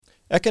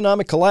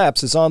Economic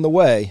collapse is on the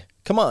way.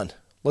 Come on,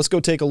 let's go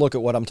take a look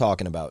at what I'm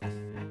talking about.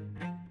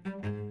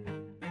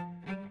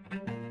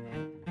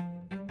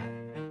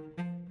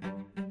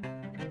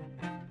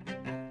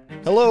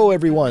 Hello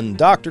everyone,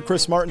 Dr.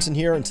 Chris Martenson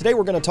here, and today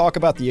we're going to talk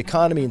about the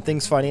economy and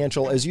things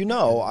financial. As you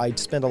know, I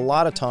spent a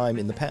lot of time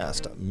in the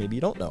past, maybe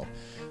you don't know,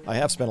 I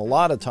have spent a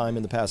lot of time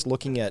in the past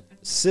looking at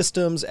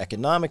systems,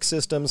 economic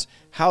systems,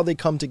 how they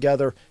come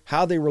together,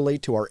 how they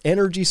relate to our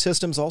energy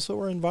systems, also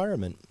our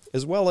environment,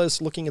 as well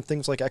as looking at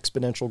things like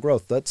exponential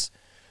growth. That's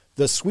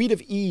the suite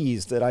of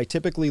E's that I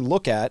typically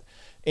look at.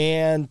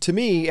 And to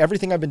me,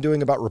 everything I've been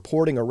doing about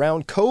reporting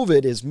around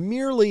COVID is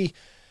merely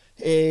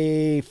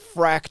a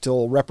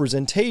fractal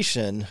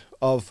representation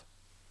of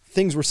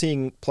things we're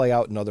seeing play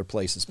out in other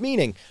places.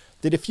 Meaning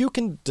that if you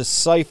can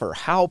decipher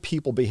how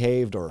people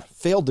behaved or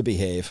failed to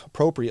behave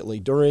appropriately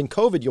during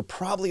COVID, you'll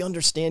probably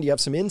understand, you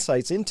have some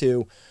insights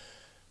into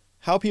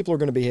how people are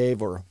going to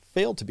behave or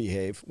fail to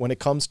behave when it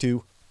comes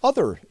to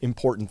other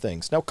important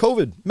things. Now,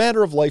 COVID,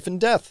 matter of life and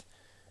death.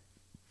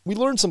 We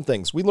learned some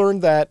things. We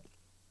learned that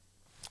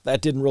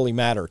didn't really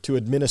matter to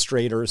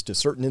administrators, to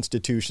certain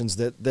institutions,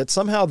 that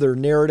somehow their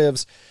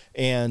narratives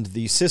and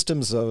the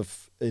systems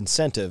of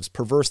incentives,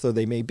 perverse though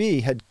they may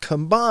be, had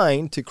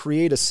combined to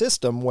create a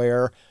system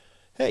where,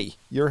 hey,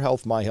 your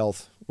health, my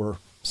health, were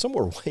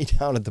somewhere way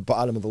down at the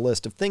bottom of the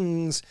list of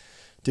things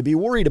to be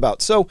worried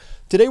about. So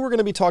today we're going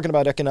to be talking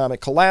about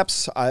economic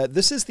collapse.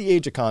 This is the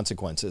age of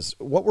consequences.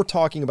 What we're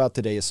talking about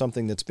today is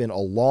something that's been a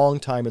long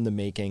time in the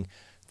making.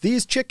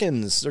 These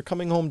chickens, they're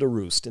coming home to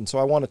roost. And so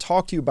I want to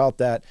talk to you about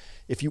that.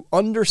 If you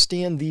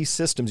understand these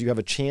systems, you have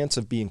a chance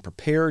of being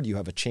prepared. You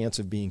have a chance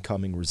of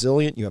becoming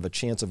resilient. You have a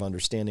chance of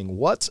understanding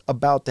what's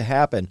about to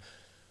happen.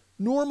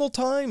 Normal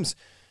times,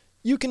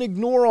 you can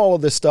ignore all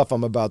of this stuff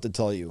I'm about to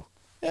tell you.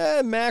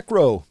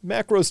 Macro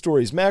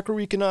stories,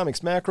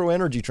 macroeconomics, macro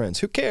energy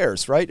trends. Who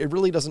cares, right? It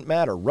really doesn't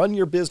matter. Run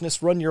your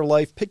business, run your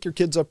life, pick your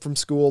kids up from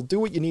school, do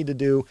what you need to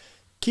do.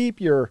 Keep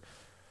your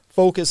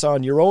focus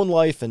on your own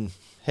life, and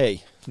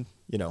hey,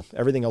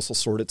 everything else will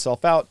sort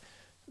itself out.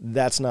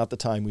 That's not the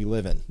time we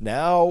live in.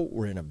 Now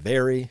we're in a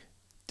very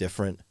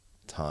different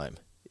time.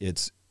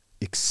 It's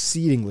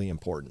exceedingly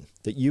important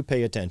that you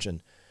pay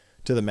attention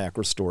to the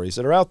macro stories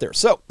that are out there.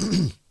 So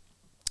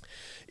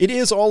it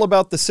is all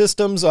about the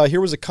systems.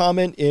 Here was a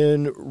comment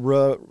in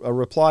a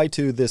reply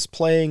to this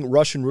playing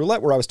Russian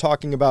roulette where I was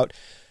talking about,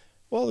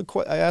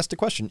 I asked a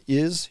question,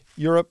 is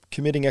Europe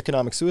committing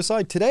economic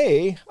suicide?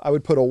 Today, I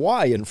would put a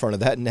Y in front of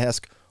that and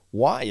ask,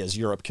 why is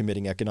Europe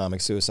committing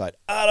economic suicide?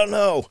 I don't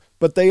know,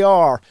 but they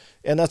are.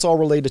 And that's all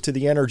related to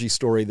the energy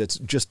story that's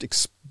just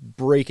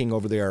breaking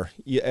over there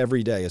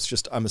every day. It's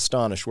just, I'm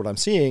astonished what I'm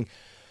seeing.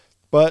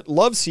 But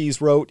Love Seas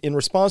wrote, in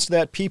response to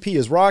that, PP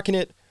is rocking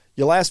it.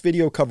 Your last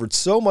video covered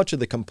so much of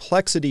the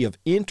complexity of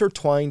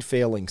intertwined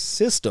failing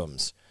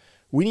systems.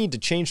 We need to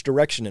change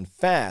direction and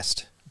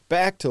fast.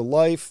 Back to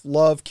life,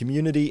 love,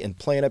 community, and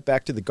planet.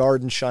 Back to the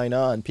garden, shine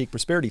on, peak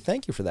prosperity.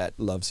 Thank you for that,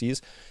 Love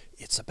Seas.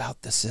 It's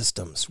about the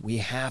systems. We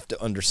have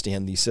to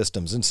understand these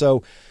systems. And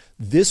so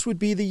this would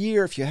be the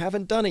year, if you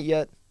haven't done it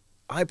yet,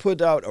 I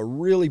put out a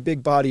really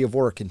big body of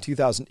work in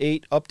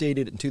 2008,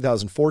 updated in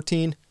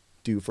 2014,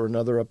 due for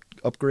another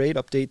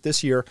update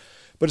this year.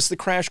 But it's the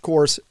crash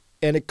course,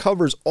 and it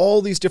covers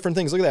all these different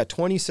things. Look at that,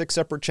 26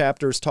 separate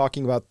chapters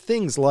talking about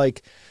things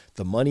like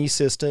the money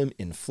system,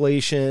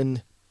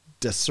 inflation,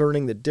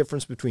 discerning the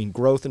difference between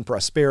growth and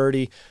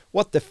prosperity,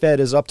 what the Fed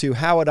is up to,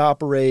 how it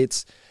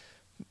operates,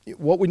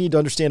 what we need to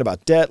understand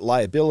about debt,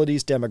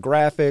 liabilities,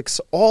 demographics,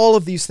 all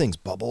of these things,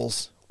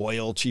 bubbles,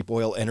 oil, cheap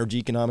oil, energy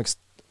economics,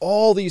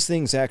 all these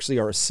things actually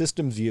are a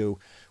systems view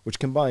which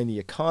combine the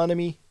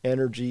economy,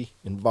 energy,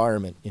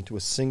 environment into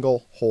a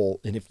single whole.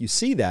 And if you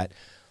see that,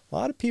 a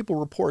lot of people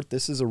report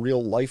this is a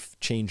real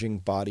life-changing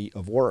body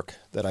of work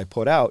that I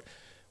put out.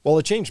 Well,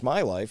 it changed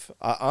my life.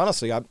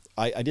 Honestly, I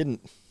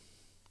didn't.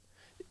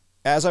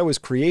 As I was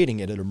creating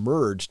it, it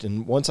emerged.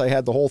 And once I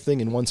had the whole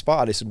thing in one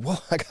spot, I said,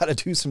 well, I got to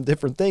do some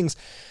different things.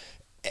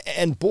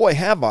 And boy,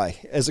 have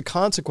I. As a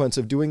consequence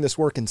of doing this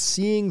work and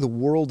seeing the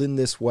world in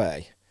this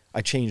way,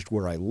 I changed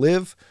where I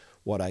live,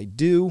 what I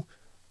do,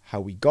 how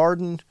we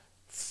garden,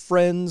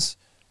 friends.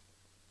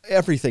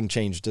 Everything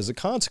changed as a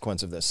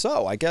consequence of this.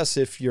 So I guess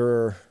if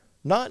you're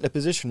not in a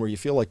position where you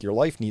feel like your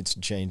life needs to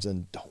change,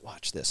 then don't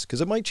watch this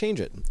because it might change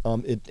it.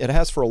 It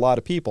has for a lot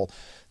of people.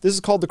 This is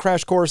called The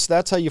Crash Course.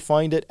 That's how you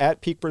find it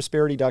at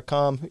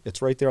peakprosperity.com.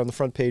 It's right there on the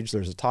front page.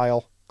 There's a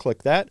tile.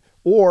 Click that.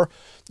 Or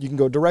you can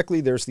go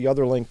directly. There's the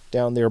other link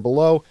down there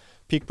below,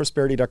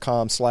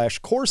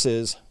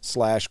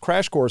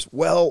 peakprosperity.com/courses/crash course.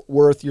 Well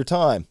worth your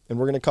time. And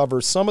we're going to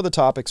cover some of the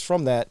topics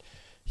from that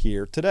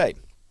here today.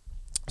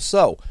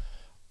 So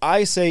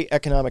I say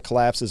economic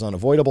collapse is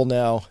unavoidable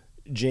now.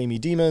 Jamie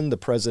Dimon, the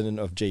president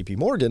of JP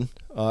Morgan,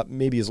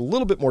 maybe is a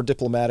little bit more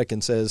diplomatic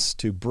and says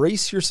to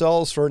brace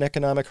yourselves for an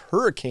economic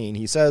hurricane.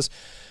 He says,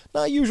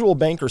 not usual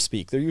banker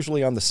speak. They're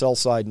usually on the sell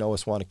side and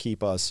always want to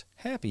keep us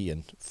happy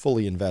and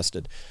fully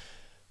invested.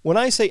 When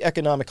I say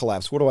economic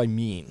collapse, what do I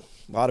mean?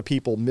 A lot of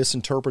people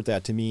misinterpret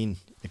that to mean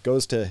It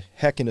goes to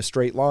heck in a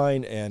straight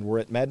line, and we're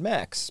at Mad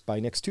Max by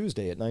next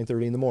Tuesday at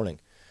 9:30 in the morning.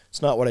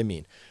 It's not what I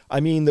mean.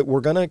 I mean that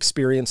we're going to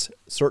experience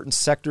certain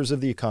sectors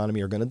of the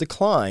economy are going to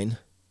decline,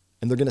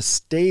 and they're going to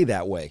stay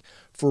that way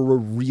for a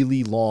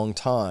really long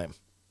time.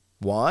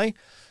 Why?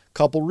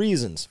 Couple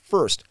reasons.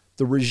 First,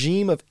 the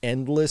regime of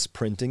endless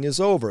printing is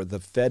over. The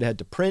Fed had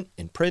to print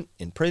and print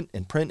and print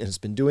and print, and it's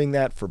been doing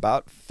that for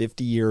about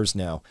 50 years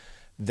now.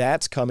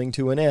 That's coming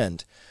to an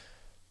end.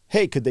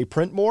 Hey, could they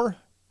print more?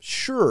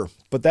 Sure,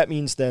 but that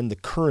means then the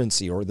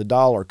currency or the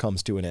dollar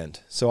comes to an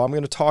end. So I'm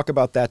going to talk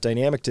about that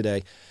dynamic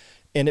today.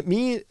 And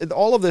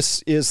all of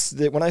this is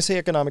that when I say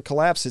economic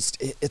collapse,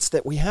 it's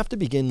that we have to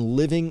begin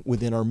living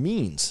within our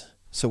means.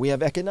 So we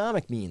have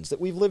economic means that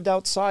we've lived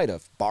outside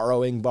of,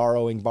 borrowing,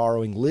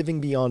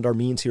 living beyond our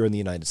means here in the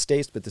United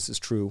States, but this is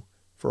true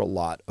for a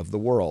lot of the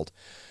world.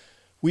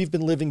 We've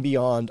been living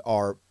beyond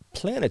our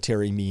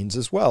planetary means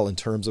as well in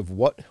terms of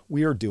what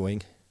we are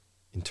doing,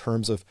 in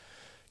terms of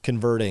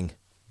converting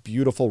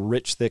beautiful,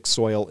 rich, thick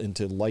soil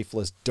into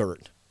lifeless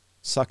dirt,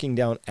 sucking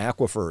down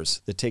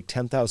aquifers that take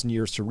 10,000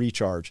 years to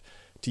recharge,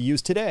 to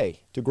use today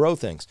to grow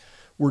things.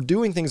 We're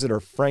doing things that are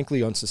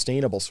frankly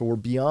unsustainable, so we're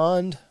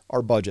beyond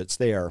our budgets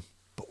there.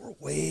 But we're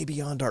way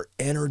beyond our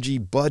energy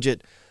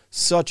budget.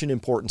 Such an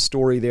important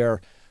story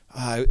there.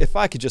 If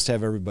I could just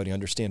have everybody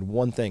understand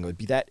one thing, it would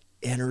be that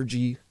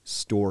energy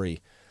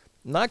story.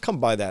 Not come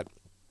by that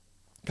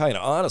kind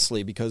of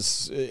honestly,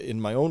 because in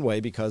my own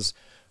way, because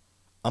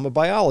I'm a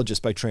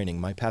biologist by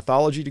training. My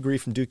pathology degree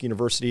from Duke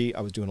University,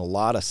 I was doing a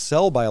lot of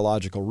cell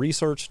biological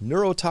research.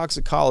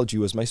 Neurotoxicology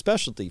was my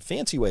specialty.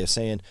 Fancy way of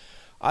saying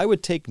I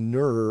would take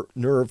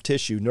nerve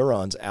tissue,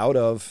 neurons out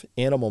of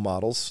animal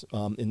models,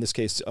 in this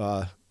case,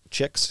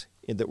 chicks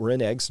that were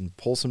in eggs, and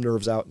pull some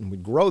nerves out, and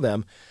we'd grow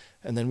them,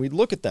 and then we'd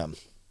look at them.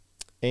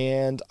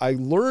 And I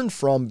learned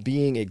from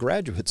being a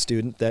graduate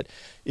student that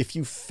if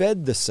you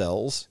fed the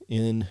cells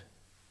in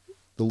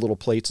the little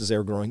plates as they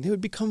were growing, they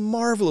would become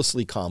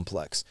marvelously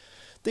complex.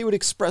 They would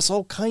express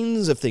all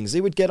kinds of things.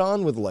 They would get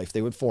on with life.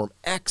 They would form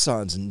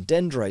axons and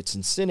dendrites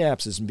and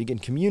synapses and begin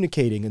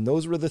communicating, and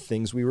those were the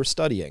things we were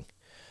studying.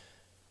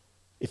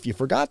 If you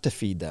forgot to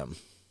feed them,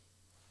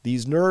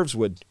 these nerves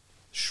would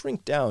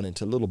shrink down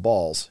into little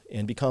balls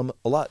and become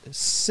a lot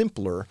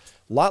simpler,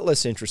 a lot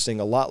less interesting,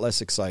 a lot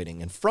less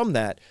exciting. And from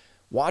that,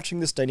 watching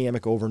this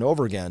dynamic over and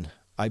over again,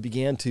 I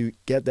began to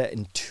get that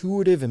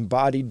intuitive,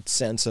 embodied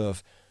sense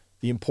of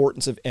the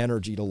importance of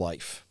energy to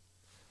life,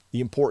 the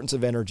importance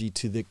of energy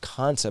to the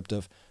concept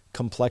of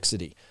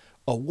complexity.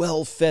 A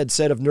well-fed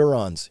set of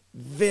neurons,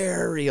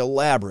 very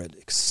elaborate,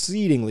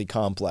 exceedingly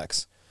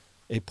complex.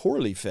 A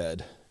poorly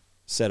fed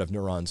set of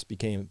neurons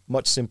became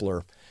much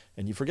simpler,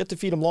 and you forget to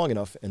feed them long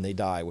enough and they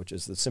die, which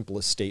is the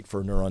simplest state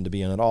for a neuron to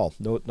be in at all.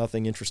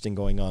 Nothing interesting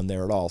going on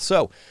there at all.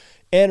 So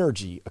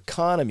energy,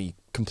 economy,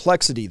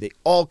 complexity, they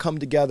all come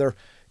together,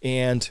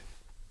 and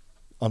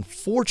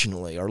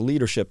unfortunately our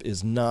leadership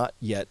is not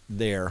yet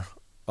there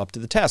up to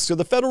the task. So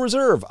the Federal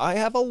Reserve, I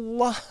have a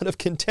lot of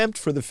contempt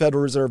for the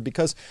Federal Reserve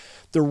because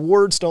their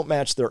words don't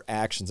match their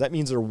actions. That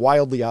means they're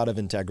wildly out of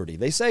integrity.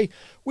 They say,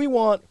 we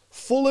want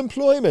full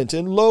employment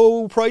and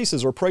low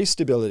prices or price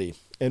stability.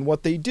 And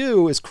what they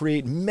do is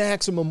create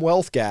maximum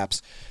wealth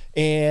gaps,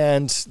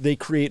 and they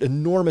create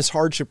enormous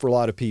hardship for a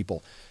lot of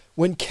people.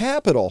 When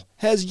capital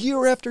has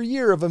year after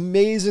year of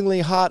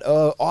amazingly hot,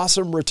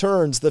 awesome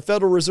returns, the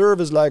Federal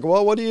Reserve is like,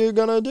 well, what are you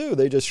going to do?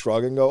 They just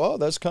shrug and go, oh,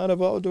 that's kind of,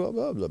 blah, blah,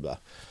 blah, blah.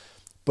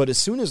 But as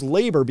soon as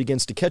labor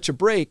begins to catch a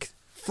break,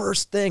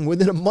 first thing,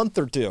 within a month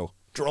or two,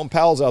 Jerome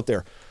Powell's out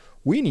there,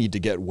 we need to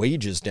get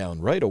wages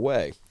down right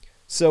away.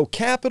 So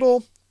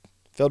capital,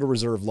 Federal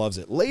Reserve loves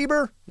it.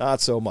 Labor,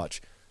 not so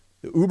much.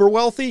 The uber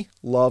wealthy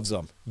loves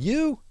them.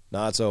 You,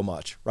 not so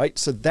much, right?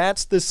 So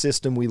that's the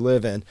system we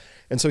live in.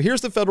 And so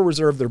here's the Federal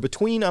Reserve. They're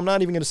between, I'm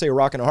not even going to say a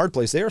rock and a hard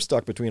place. They are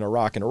stuck between a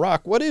rock and a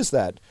rock. What is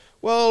that?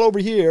 Well, over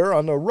here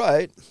on the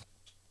right,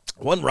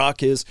 one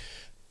rock is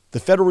the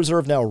Federal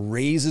Reserve now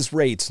raises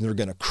rates, and they're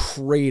going to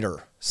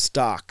crater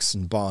stocks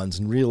and bonds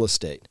and real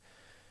estate.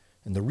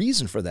 And the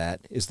reason for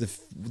that is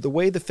the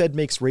way the Fed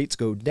makes rates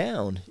go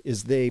down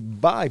is they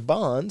buy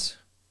bonds,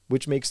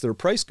 which makes their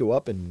price go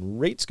up and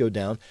rates go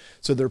down.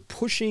 So they're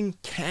pushing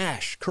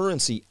cash,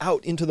 currency,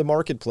 out into the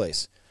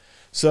marketplace.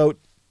 So,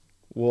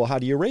 well, how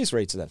do you raise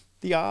rates then?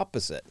 The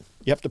opposite.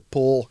 You have to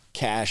pull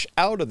cash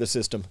out of the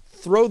system,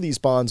 throw these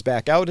bonds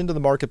back out into the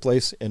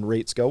marketplace, and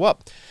rates go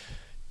up.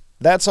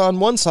 That's on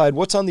one side.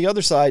 What's on the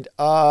other side?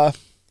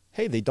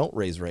 Hey, they don't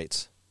raise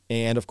rates.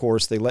 And, of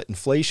course, they let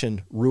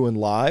inflation ruin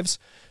lives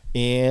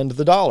and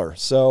the dollar.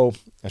 So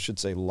I should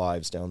say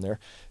lives down there.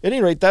 At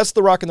any rate, that's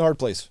the rock and the hard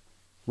place.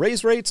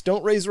 Raise rates,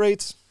 don't raise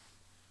rates.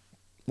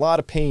 A lot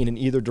of pain in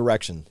either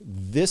direction.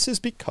 This is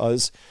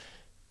because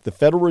the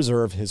Federal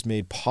Reserve has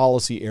made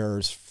policy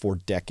errors for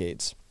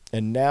decades.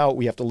 And now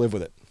we have to live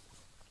with it.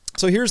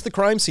 So here's the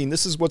crime scene.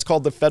 This is what's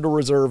called the Federal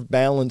Reserve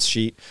balance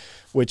sheet,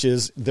 which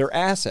is their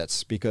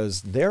assets,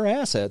 because their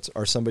assets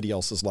are somebody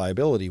else's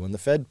liability. When the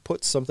Fed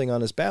puts something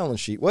on his balance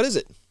sheet, what is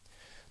it?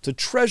 It's a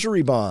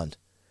treasury bond.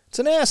 It's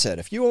an asset.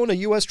 If you own a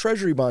U.S.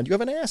 treasury bond, you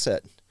have an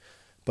asset.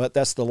 but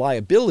that's the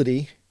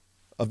liability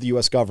of the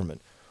U.S.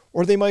 government.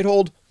 Or they might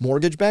hold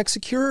mortgage-backed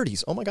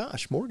securities. Oh my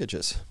gosh,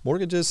 mortgages.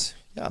 Mortgages,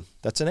 yeah,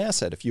 that's an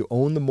asset. If you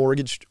own the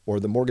mortgage or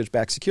the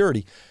mortgage-backed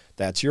security,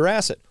 that's your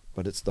asset,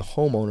 but it's the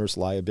homeowner's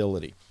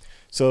liability.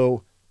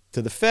 So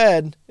to the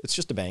Fed, it's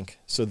just a bank.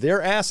 So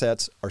their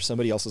assets are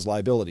somebody else's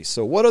liabilities.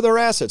 So what are their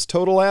assets?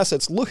 Total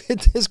assets. Look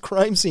at this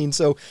crime scene.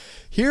 So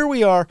here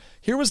we are.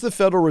 Here was the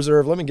Federal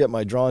Reserve. Let me get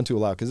my drawing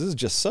tool out because this is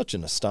just such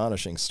an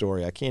astonishing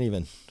story. I can't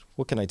even,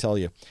 what can I tell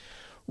you?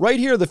 Right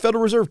here, the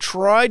Federal Reserve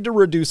tried to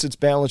reduce its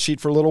balance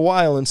sheet for a little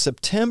while. In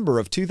September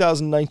of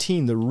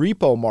 2019, the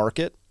repo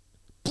market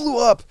blew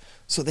up.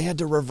 So they had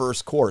to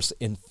reverse course.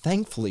 And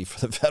thankfully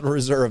for the Federal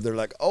Reserve, they're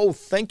like, oh,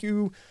 thank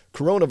you,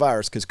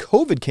 coronavirus, because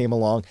COVID came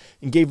along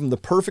and gave them the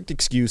perfect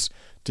excuse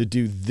to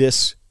do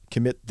this,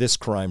 commit this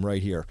crime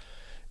right here.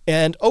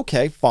 And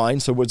okay, fine.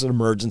 So it was an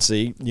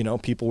emergency. You know,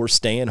 people were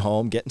staying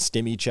home, getting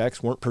stimmy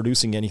checks, weren't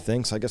producing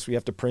anything. So I guess we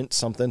have to print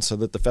something so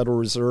that the Federal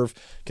Reserve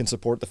can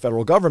support the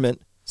federal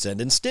government.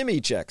 Send in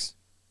stimmy checks.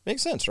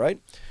 Makes sense,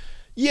 right?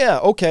 Yeah,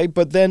 okay,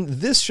 but then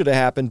this should have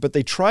happened, but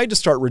they tried to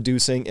start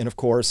reducing, and of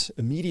course,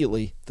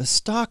 immediately, the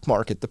stock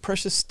market, the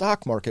precious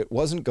stock market,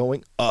 wasn't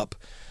going up.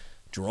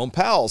 Jerome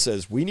Powell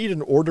says, we need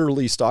an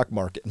orderly stock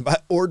market. And by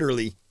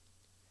orderly,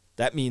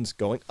 that means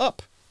going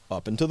up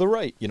and to the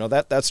right. You know,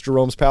 that's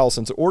Jerome Powell's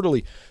sense of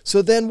orderly.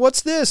 So then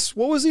what's this?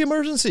 What was the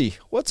emergency?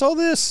 What's all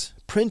this?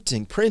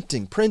 Printing,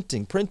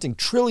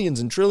 trillions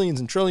and trillions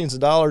and trillions of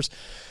dollars.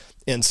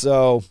 And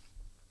so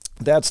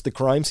that's the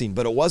crime scene.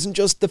 But it wasn't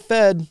just the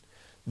Fed.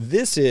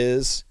 This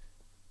is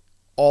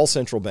all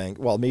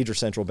major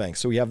central banks.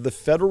 So we have the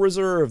Federal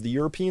Reserve, the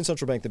European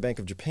Central Bank, the Bank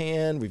of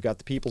Japan. We've got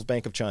the People's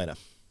Bank of China.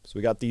 So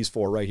we got these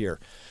four right here.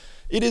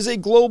 It is a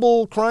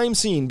global crime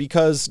scene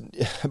because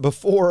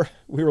before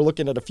we were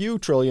looking at a few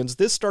trillions.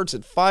 This starts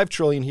at 5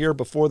 trillion here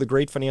before the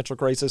great financial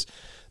crisis.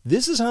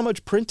 This is how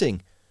much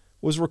printing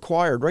was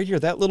required right here,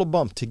 that little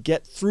bump, to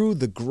get through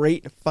the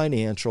great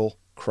financial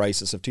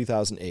crisis of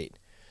 2008.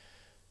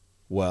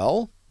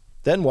 Well,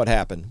 then what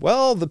happened?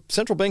 Well, the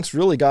central banks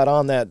really got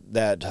on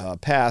that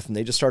path, and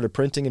they just started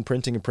printing and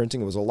printing and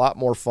printing. It was a lot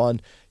more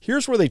fun.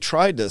 Here's where they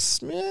tried to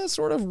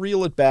sort of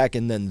reel it back,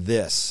 and then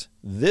this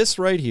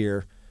right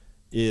here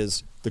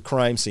is the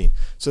crime scene.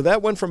 So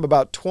that went from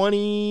about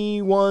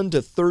 21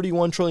 to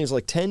 31 trillion. It's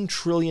like $10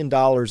 trillion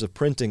of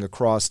printing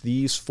across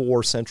these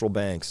four central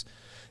banks.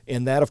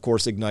 And that, of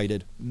course,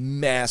 ignited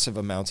massive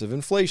amounts of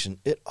inflation.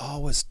 It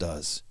always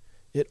does.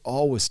 It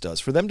always does.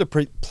 For them to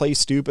play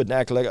stupid and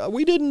act like, oh,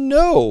 we didn't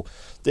know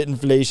that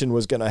inflation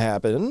was going to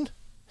happen.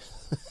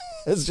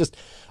 It's just,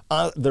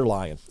 they're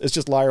lying. It's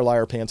just liar,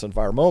 liar, pants on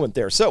fire moment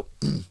there. So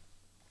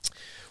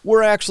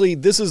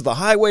this is the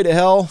highway to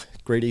hell.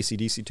 Great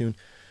AC/DC tune.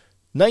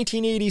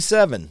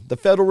 1987, the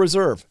Federal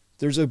Reserve.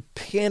 There's a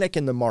panic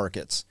in the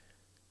markets.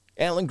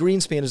 Alan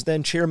Greenspan is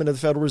then chairman of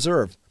the Federal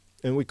Reserve.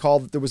 And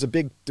there was a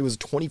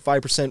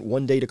 25%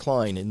 one-day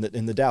decline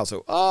in the Dow.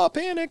 So,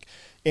 panic.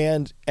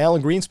 And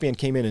Alan Greenspan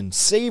came in and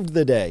saved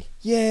the day.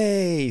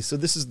 Yay! So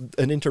this is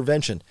an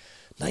intervention.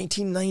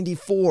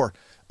 1994,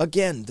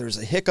 again, there's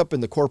a hiccup in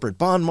the corporate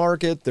bond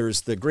market.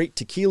 There's the great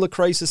tequila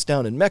crisis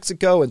down in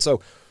Mexico. And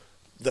so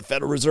the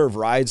Federal Reserve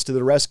rides to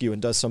the rescue and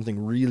does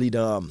something really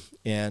dumb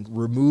and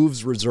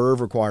removes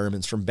reserve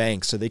requirements from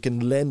banks so they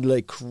can lend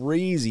like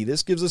crazy.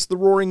 This gives us the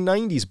roaring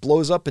 90s,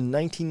 blows up in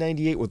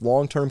 1998 with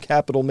long-term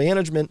capital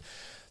management.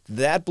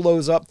 That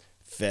blows up.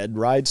 Fed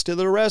rides to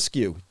the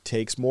rescue,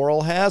 takes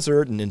moral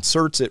hazard and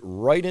inserts it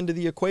right into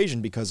the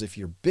equation, because if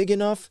you're big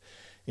enough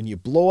and you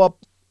blow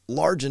up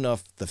large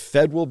enough, the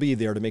Fed will be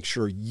there to make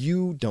sure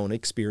you don't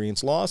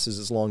experience losses,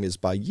 as long as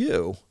by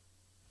you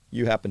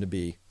happen to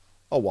be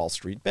a Wall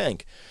Street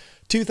bank.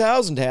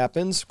 2000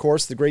 happens, of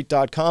course, the great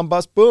dot-com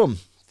bust, boom.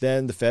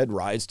 Then the Fed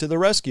rides to the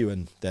rescue,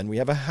 and then we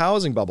have a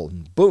housing bubble,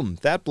 and boom,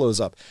 that blows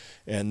up.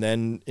 And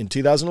then in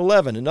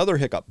 2011, another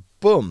hiccup,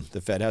 boom,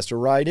 the Fed has to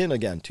ride in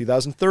again.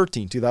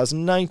 2013,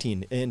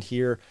 2019, and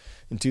here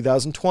in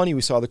 2020,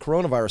 we saw the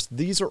coronavirus.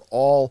 These are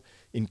all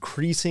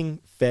increasing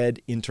Fed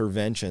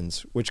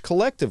interventions, which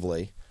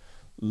collectively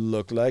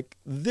look like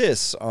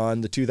this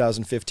on the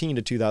 2015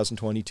 to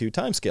 2022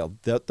 timescale.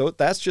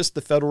 That's just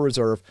the Federal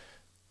Reserve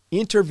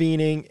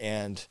intervening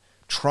and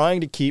trying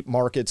to keep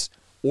markets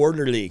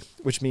orderly,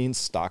 which means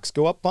stocks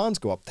go up, bonds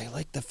go up. They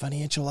like the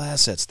financial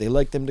assets. They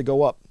like them to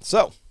go up.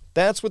 So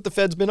that's what the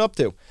Fed's been up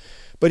to.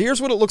 But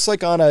here's what it looks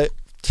like on a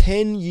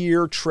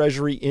 10-year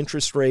Treasury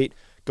interest rate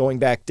going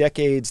back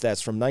decades.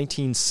 That's from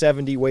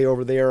 1970 way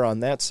over there on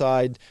that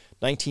side.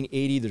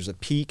 1980, there's a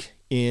peak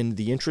in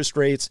the interest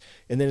rates,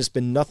 and then it's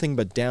been nothing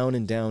but down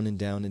and down and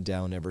down and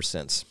down ever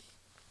since.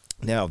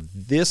 Now,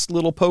 this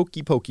little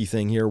pokey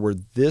thing here, where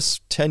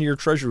this 10-year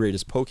Treasury rate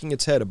is poking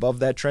its head above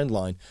that trend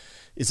line,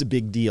 is a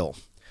big deal.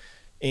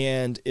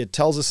 And it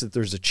tells us that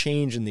there's a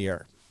change in the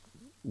air.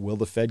 Will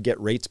the Fed get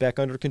rates back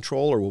under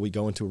control, or will we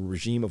go into a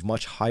regime of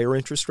much higher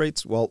interest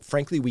rates? Well,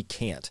 frankly, we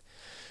can't.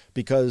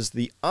 Because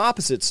the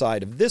opposite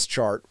side of this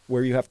chart,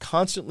 where you have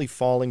constantly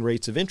falling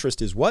rates of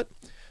interest, is what?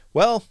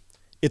 Well,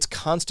 it's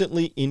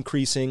constantly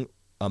increasing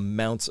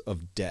amounts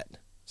of debt.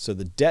 So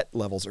the debt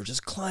levels are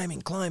just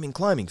climbing.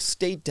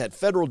 State debt,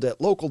 federal debt,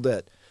 local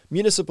debt,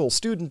 municipal,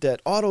 student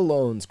debt, auto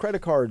loans,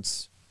 credit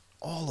cards,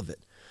 all of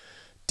it.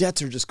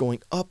 Debts are just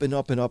going up and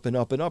up and up and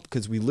up and up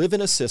because we live in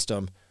a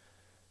system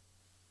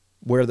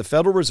where the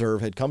Federal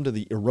Reserve had come to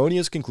the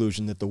erroneous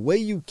conclusion that the way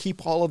you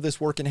keep all of this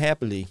working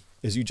happily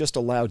is you just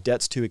allow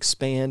debts to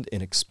expand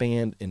and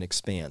expand and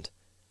expand.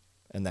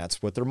 And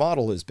that's what their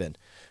model has been.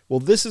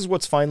 Well, this is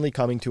what's finally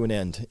coming to an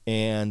end.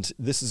 And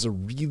this is a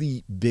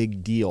really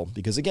big deal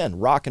because, again,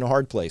 rock in a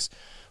hard place.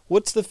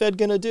 What's the Fed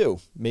going to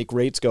do? Make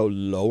rates go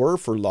lower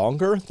for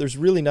longer? There's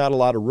really not a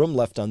lot of room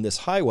left on this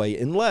highway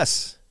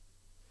unless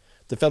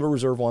the Federal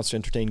Reserve wants to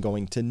entertain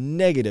going to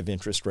negative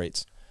interest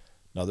rates.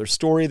 Another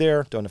story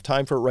there. Don't have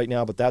time for it right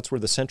now, but that's where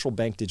the central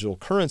bank digital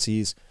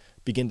currencies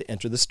begin to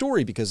enter the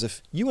story. Because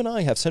if you and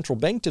I have central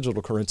bank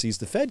digital currencies,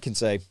 the Fed can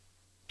say,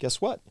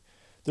 guess what?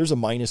 There's a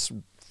minus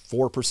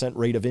 4%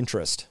 rate of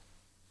interest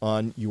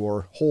on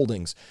your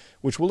holdings,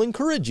 which will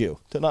encourage you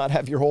to not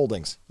have your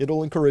holdings.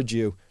 It'll encourage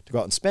you to go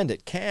out and spend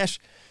it. Cash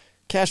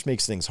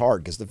makes things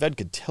hard because the Fed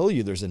could tell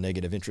you there's a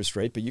negative interest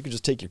rate, but you could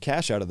just take your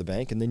cash out of the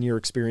bank and then you're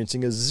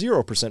experiencing a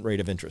 0%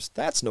 rate of interest.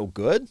 That's no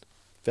good.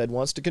 Fed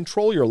wants to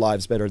control your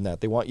lives better than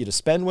that. They want you to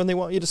spend when they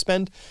want you to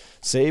spend,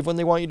 save when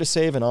they want you to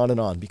save, and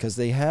on, because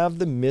they have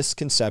the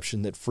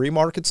misconception that free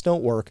markets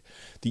don't work,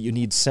 that you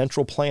need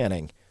central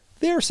planning,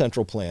 their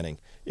central planning,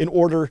 in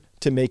order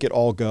to make it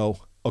all go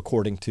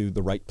according to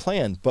the right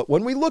plan. But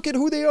when we look at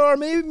who they are,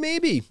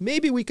 maybe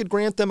we could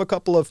grant them a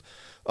couple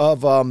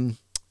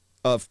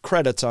of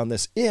credits on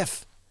this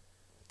if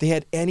they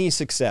had any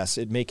success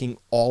at making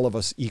all of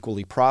us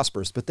equally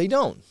prosperous, but they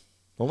don't.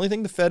 The only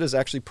thing the Fed has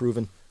actually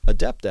proven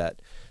adept at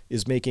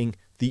is making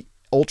the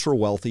ultra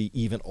wealthy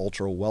even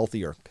ultra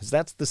wealthier, because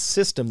that's the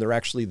system they're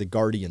actually the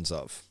guardians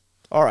of.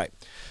 All right,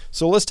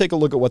 so let's take a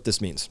look at what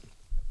this means.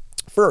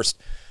 First,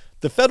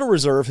 the Federal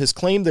Reserve has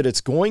claimed that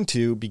it's going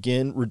to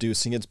begin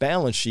reducing its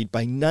balance sheet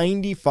by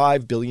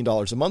 $95 billion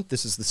a month.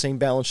 This is the same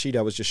balance sheet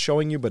I was just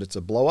showing you, but it's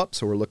a blow up,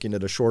 so we're looking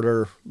at a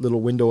shorter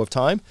little window of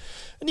time.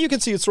 And you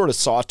can see it sort of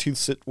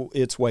sawtooths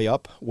its way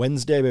up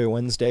Wednesday by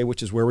Wednesday,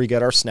 which is where we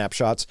get our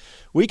snapshots.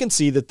 We can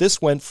see that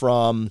this went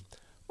from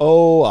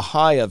a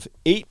high of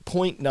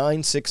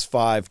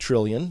 $8.965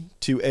 trillion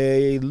to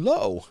a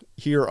low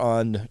here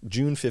on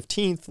June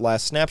 15th,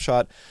 last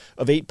snapshot,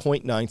 of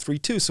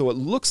 $8.932. So it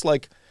looks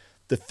like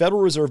the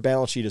Federal Reserve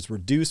balance sheet is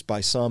reduced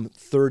by some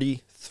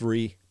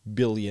 $33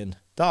 billion.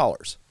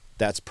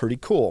 That's pretty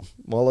cool.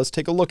 Well, let's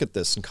take a look at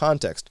this in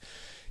context.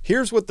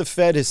 Here's what the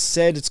Fed has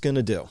said it's going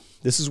to do.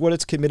 This is what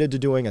it's committed to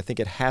doing. I think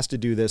it has to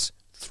do this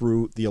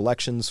through the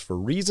elections for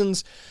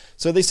reasons.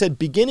 So they said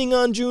beginning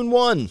on June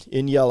 1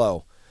 in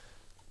yellow,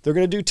 they're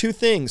going to do two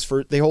things.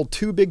 They hold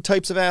two big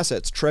types of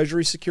assets,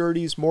 Treasury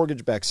securities,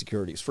 mortgage-backed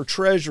securities. For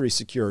Treasury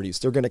securities,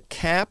 they're going to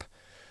cap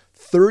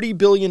 $30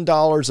 billion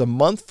a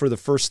month for the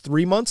first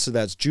 3 months. So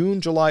that's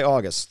June, July,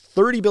 August.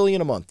 $30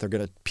 billion a month. They're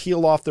going to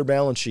peel off their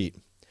balance sheet.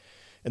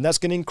 And that's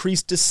going to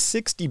increase to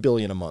 $60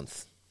 billion a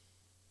month.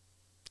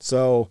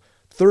 So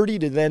 30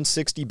 to then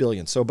 60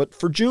 billion. So, but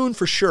for June,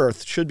 for sure,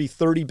 it should be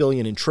 30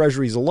 billion in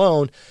treasuries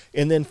alone.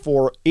 And then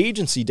for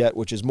agency debt,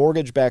 which is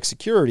mortgage-backed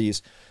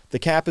securities, the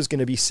cap is going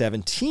to be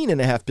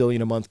 $17.5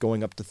 billion a month,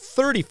 going up to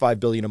 $35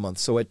 billion a month.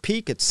 So at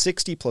peak, it's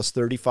 60 plus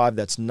 35.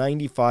 That's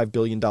 $95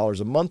 billion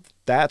a month.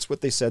 That's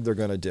what they said they're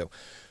going to do.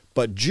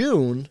 But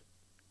June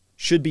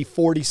should be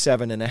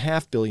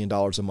 $47.5 billion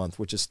a month,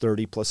 which is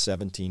 30 plus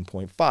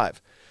 17.5.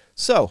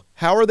 So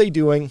how are they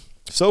doing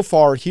so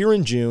far here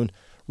in June,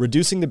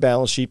 reducing the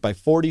balance sheet by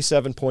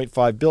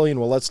 $47.5 billion?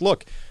 Well, let's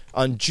look.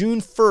 On June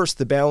 1st,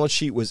 the balance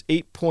sheet was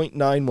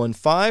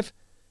 $8.915.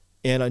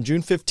 And on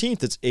June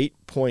 15th, it's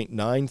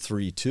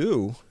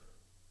 8.932.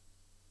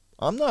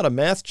 I'm not a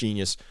math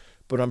genius,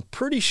 but I'm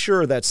pretty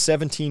sure that's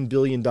 $17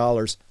 billion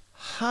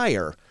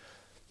higher,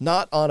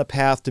 not on a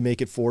path to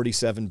make it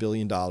 $47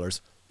 billion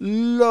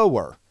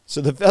lower. So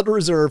the Federal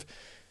Reserve,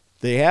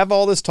 they have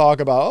all this talk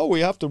about,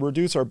 we have to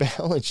reduce our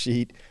balance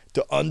sheet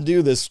to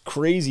undo this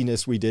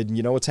craziness we did. And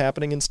you know what's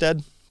happening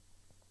instead?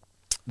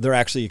 They're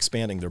actually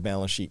expanding their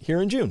balance sheet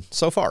here in June.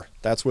 So far,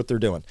 that's what they're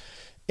doing.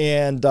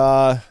 And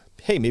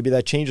hey, maybe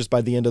that changes by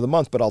the end of the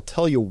month, but I'll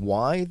tell you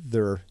why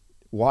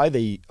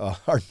they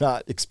are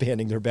not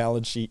expanding their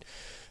balance sheet,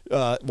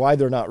 why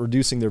they're not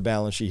reducing their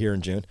balance sheet here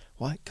in June.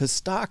 Why? Because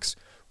stocks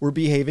were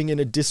behaving in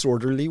a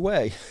disorderly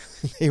way.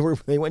 They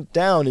went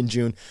down in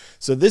June.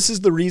 So this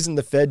is the reason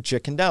the Fed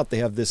chickened out. They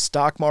have this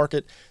stock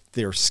market.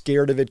 They're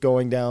scared of it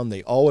going down.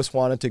 They always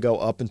want it to go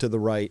up and to the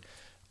right.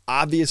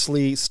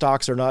 Obviously,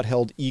 stocks are not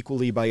held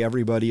equally by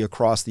everybody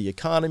across the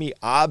economy.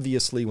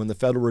 Obviously, when the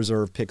Federal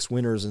Reserve picks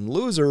winners and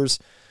losers,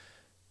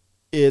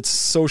 it's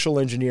social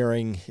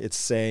engineering. It's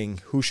saying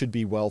who should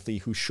be wealthy,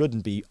 who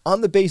shouldn't be,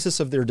 on the basis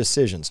of their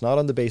decisions, not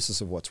on the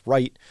basis of what's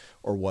right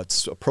or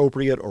what's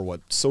appropriate or what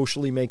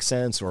socially makes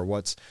sense or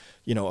what's,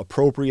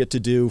 appropriate to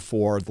do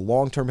for the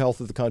long-term health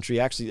of the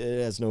country. Actually,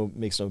 it has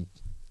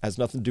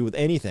nothing to do with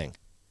anything,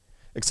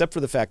 except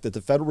for the fact that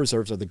the Federal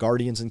Reserves are the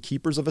guardians and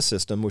keepers of a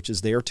system which is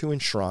there to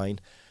enshrine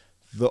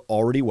the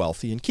already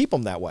wealthy and keep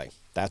them that way.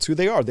 That's who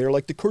they are. They're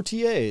like the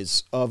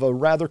courtiers of a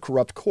rather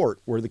corrupt court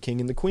where the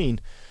king and the queen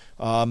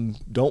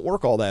don't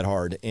work all that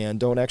hard and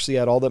don't actually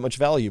add all that much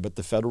value, but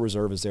the Federal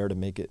Reserve is there to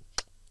make it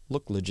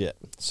look legit.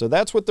 So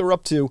that's what they're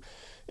up to.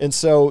 And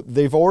so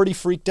they've already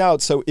freaked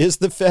out. So is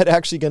the Fed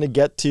actually going to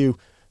get to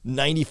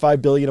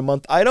 $95 billion a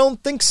month? I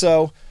don't think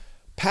so.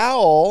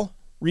 Powell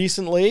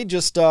recently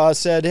just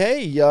said,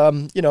 hey,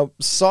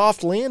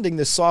 soft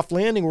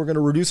landing, we're going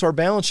to reduce our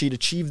balance sheet,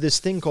 achieve this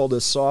thing called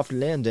a soft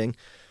landing.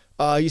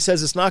 He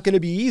says it's not going to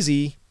be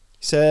easy. He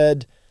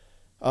said,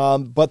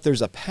 but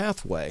there's a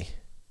pathway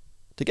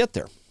to get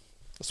there.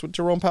 That's what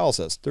Jerome Powell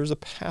says. There's a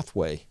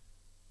pathway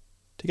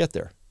to get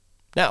there.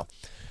 Now,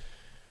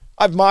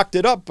 I've mocked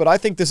it up, but I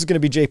think this is going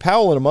to be Jay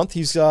Powell in a month.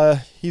 He's going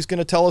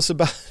to tell us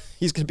about,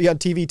 he's going to be on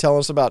TV telling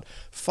us about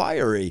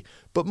fiery,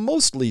 but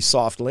mostly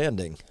soft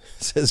landing,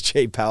 says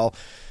Jay Powell.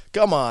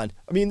 Come on.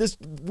 I mean,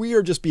 we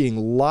are just being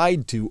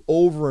lied to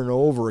over and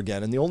over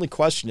again. And the only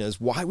question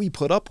is why we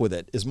put up with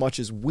it as much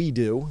as we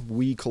do,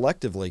 we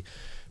collectively.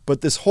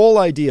 But this whole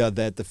idea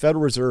that the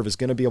Federal Reserve is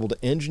going to be able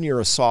to engineer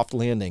a soft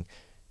landing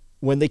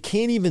when they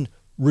can't even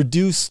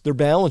reduce their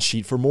balance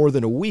sheet for more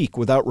than a week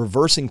without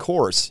reversing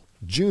course.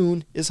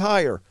 June is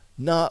higher,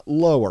 not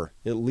lower,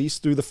 at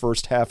least through the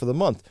first half of the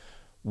month.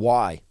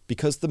 Why?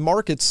 Because the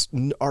markets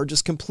are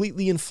just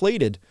completely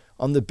inflated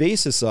on the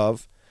basis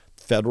of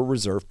Federal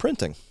Reserve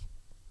printing.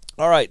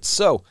 All right,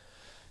 so,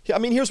 I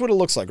mean, here's what it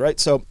looks like, right?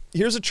 So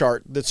here's a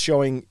chart that's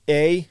showing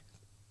the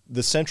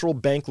central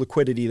bank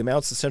liquidity, the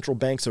amounts the central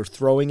banks are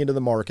throwing into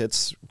the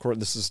markets.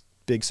 This is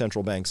big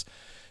central banks.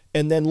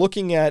 And then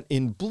looking at,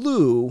 in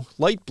blue,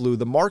 light blue,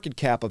 the market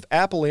cap of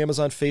Apple,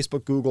 Amazon,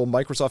 Facebook, Google,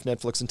 Microsoft,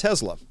 Netflix, and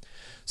Tesla.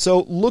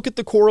 So look at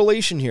the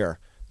correlation here.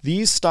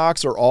 These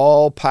stocks are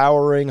all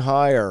powering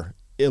higher,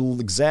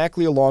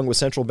 exactly along with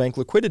central bank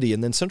liquidity.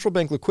 And then central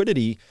bank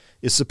liquidity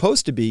is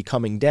supposed to be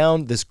coming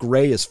down. This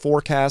gray is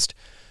forecast.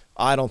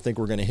 I don't think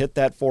we're going to hit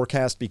that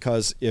forecast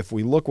because if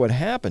we look what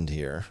happened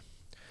here,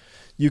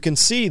 you can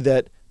see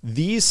that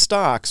these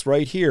stocks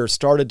right here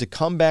started to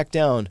come back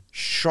down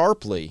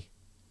sharply,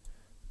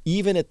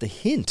 even at the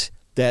hint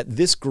that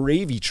this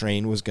gravy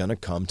train was going to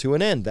come to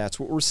an end. That's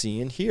what we're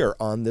seeing here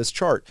on this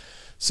chart.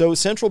 So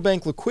central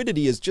bank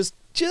liquidity is just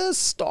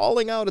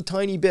stalling out a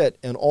tiny bit,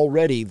 and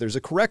already there's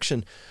a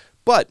correction.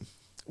 But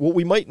what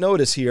we might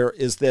notice here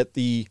is that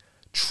the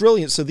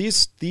trillion, so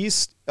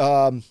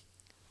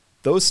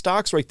those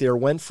stocks right there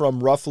went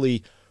from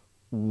roughly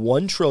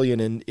 1 trillion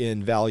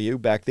in value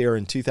back there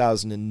in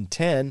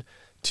 2010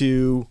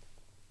 to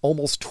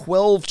almost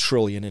 12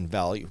 trillion in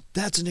value.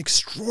 That's an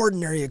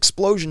extraordinary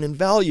explosion in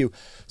value.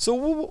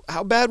 So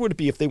how bad would it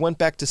be if they went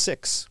back to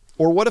 6?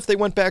 Or what if they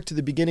went back to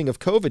the beginning of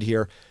COVID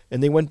here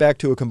and they went back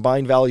to a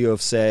combined value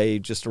of, say,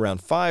 just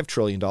around $5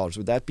 trillion?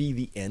 Would that be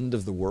the end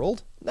of the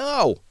world?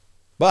 No.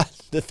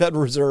 But the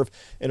Federal Reserve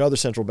and other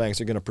central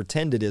banks are going to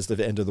pretend it is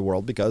the end of the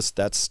world because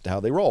that's how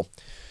they roll.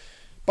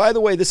 By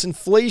the way, this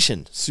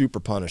inflation, super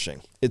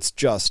punishing. It's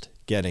just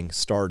getting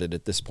started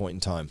at this point in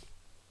time.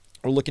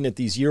 We're looking at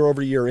these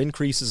year-over-year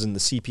increases in the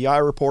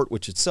CPI report,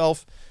 which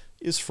itself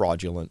is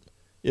fraudulent.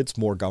 It's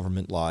more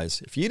government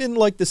lies. If you didn't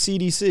like the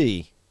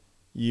CDC,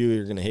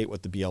 you're going to hate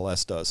what the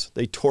BLS does.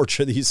 They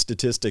torture these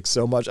statistics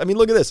so much. I mean,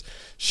 look at this.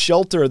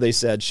 Shelter, they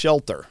said.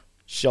 Shelter.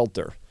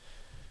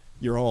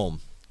 Your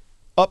home.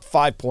 Up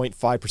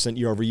 5.5%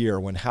 year over year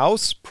when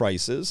house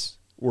prices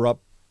were up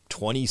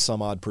 20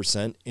 some odd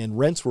percent and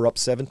rents were up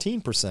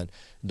 17%.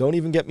 Don't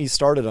even get me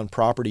started on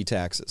property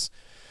taxes.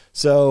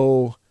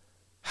 So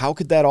how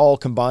could that all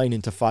combine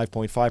into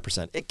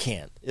 5.5%? It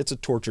can't. It's a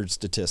tortured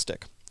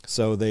statistic.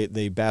 So they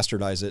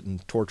bastardize it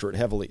and torture it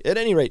heavily. At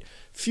any rate,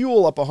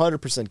 fuel up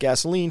 100%,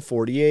 gasoline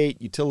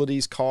 48,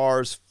 utilities,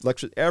 cars,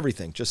 electric,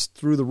 everything just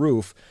through the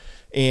roof.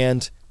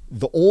 And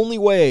the only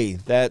way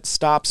that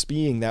stops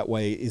being that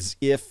way is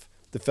if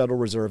the Federal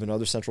Reserve and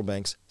other central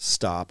banks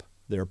stop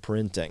their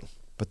printing.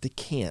 But they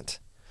can't.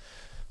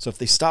 So if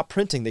they stop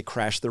printing, they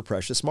crash their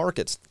precious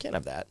markets. Can't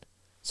have that.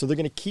 So they're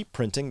going to keep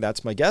printing.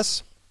 That's my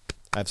guess.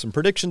 I have some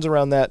predictions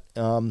around that,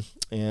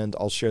 and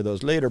I'll share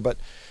those later. But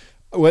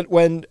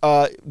when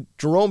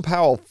Jerome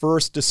Powell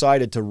first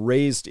decided to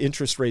raise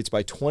interest rates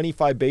by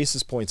 25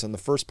 basis points on the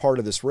first part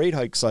of this rate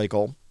hike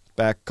cycle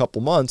back a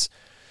couple months,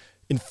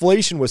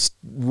 inflation was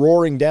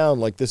roaring down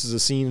like this is a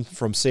scene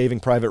from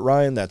Saving Private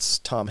Ryan. That's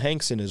Tom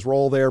Hanks in his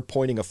role there,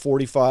 pointing a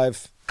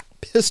 .45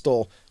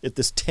 pistol at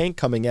this tank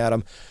coming at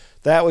him.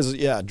 That was,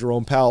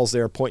 Jerome Powell's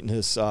there pointing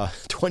his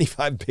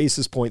 25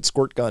 basis point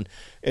squirt gun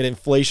and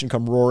inflation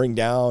come roaring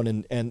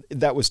down. And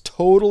that was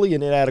totally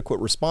an inadequate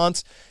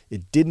response.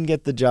 It didn't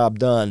get the job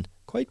done,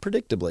 quite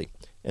predictably.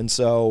 And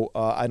so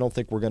I don't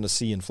think we're going to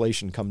see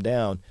inflation come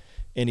down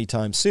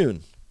anytime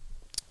soon.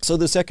 So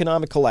this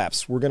economic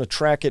collapse, we're going to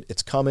track it.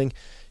 It's coming.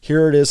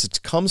 Here it is.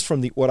 It comes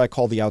from what I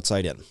call the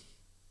outside in.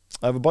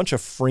 I have a bunch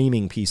of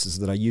framing pieces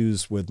that I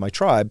use with my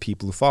tribe,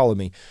 people who follow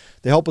me.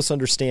 They help us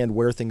understand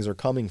where things are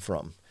coming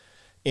from.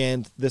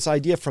 And this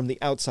idea from the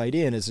outside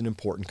in is an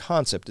important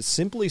concept. It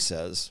simply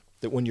says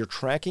that when you're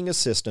tracking a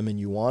system and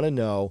you want to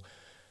know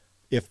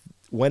if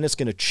when it's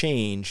going to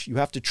change, you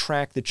have to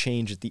track the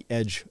change at the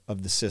edge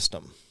of the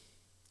system.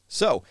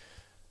 So,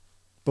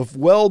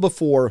 well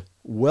before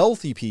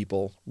wealthy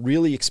people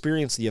really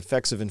experience the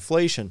effects of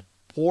inflation,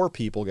 poor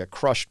people get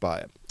crushed by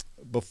it.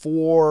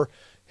 Before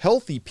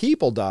healthy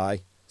people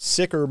die,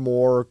 sicker,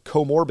 more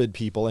comorbid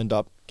people end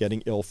up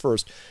getting ill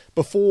first.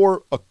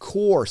 Before a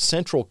core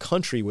central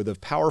country with a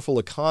powerful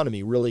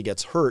economy really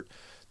gets hurt,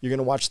 you're going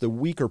to watch the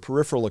weaker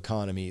peripheral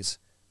economies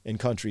and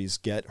countries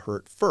get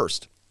hurt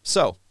first.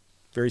 So,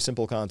 very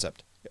simple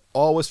concept.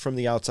 Always from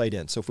the outside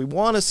in. So if we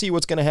want to see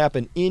what's going to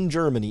happen in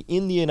Germany,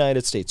 in the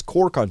United States,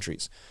 core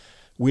countries,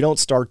 we don't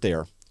start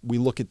there. We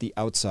look at the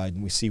outside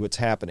and we see what's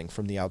happening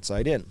from the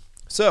outside in.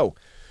 So,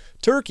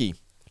 Turkey,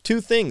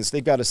 two things.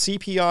 They've got a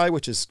CPI,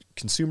 which is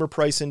Consumer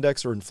Price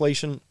Index or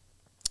inflation,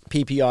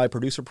 PPI,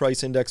 Producer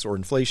Price Index or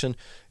inflation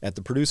at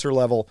the producer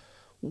level.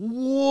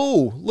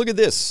 Whoa, look at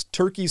this.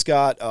 Turkey's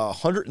got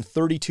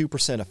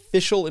 132%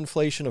 official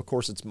inflation. Of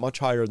course, it's much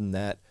higher than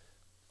that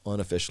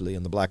unofficially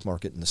in the black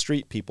market in the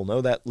street. People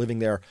know that living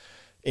there.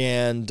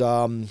 And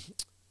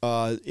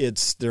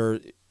it's their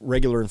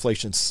regular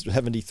inflation,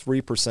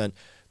 73%.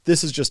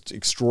 This is just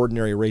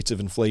extraordinary rates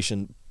of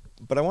inflation.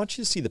 But I want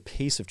you to see the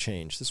pace of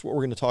change. This is what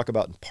we're going to talk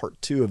about in part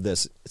 2 of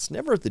this. It's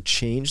never the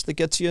change that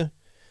gets you.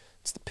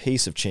 It's the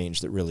pace of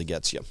change that really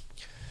gets you.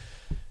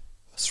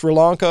 Sri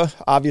Lanka,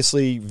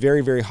 obviously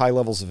very, very high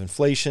levels of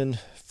inflation.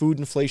 Food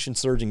inflation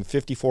surging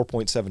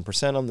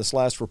 54.7% on this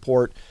last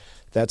report.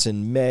 That's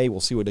in May. We'll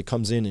see what it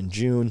comes in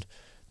June.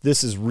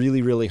 This is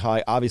really, really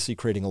high, obviously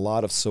creating a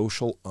lot of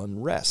social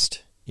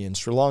unrest in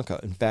Sri Lanka.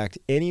 In fact,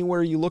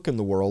 anywhere you look in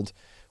the world,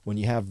 when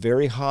you have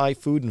very high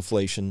food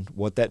inflation,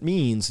 what that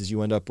means is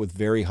you end up with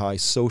very high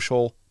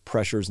social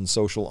pressures and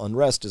social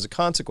unrest as a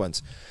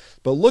consequence.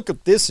 But look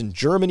at this in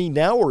Germany.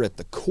 Now we're at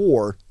the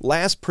core.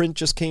 Last print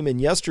just came in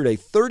yesterday,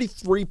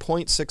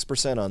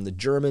 33.6% on the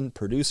German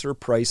Producer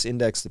Price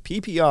Index, the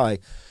PPI,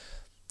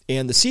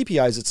 and the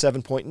CPI is at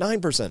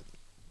 7.9%.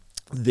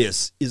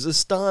 This is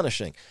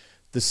astonishing.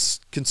 The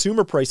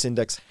Consumer Price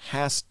Index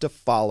has to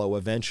follow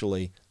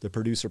eventually the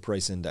Producer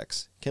Price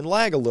Index. Can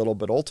lag a little,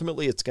 but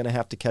ultimately it's going to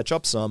have to catch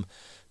up some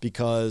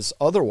because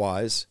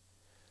otherwise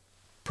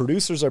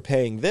producers are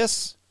paying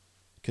this,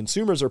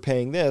 consumers are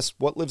paying this.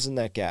 What lives in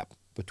that gap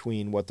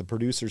between what the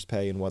producers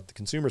pay and what the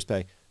consumers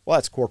pay? Well,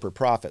 that's corporate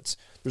profits.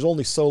 There's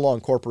only so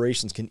long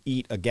corporations can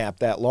eat a gap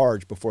that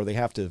large before they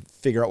have to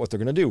figure out what they're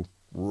going to do.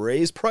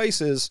 Raise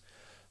prices,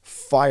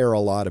 fire a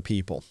lot of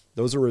people.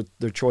 Those are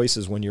their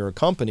choices when you're a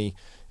company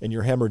and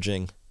you're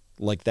hemorrhaging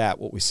like that,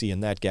 what we see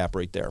in that gap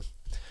right there.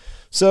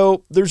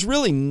 So there's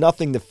really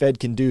nothing the Fed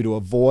can do to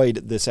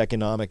avoid this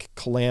economic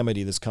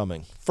calamity that's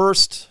coming.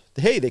 First,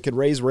 hey, they could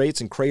raise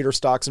rates and crater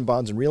stocks and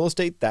bonds and real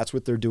estate. That's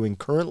what they're doing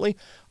currently.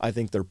 I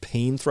think their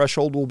pain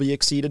threshold will be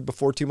exceeded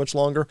before too much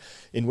longer,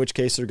 in which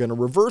case they're going to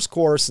reverse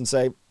course and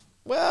say,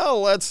 well,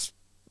 let's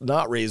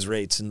not raise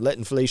rates and let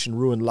inflation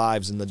ruin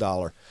lives in the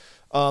dollar.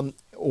 Or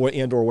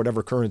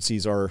whatever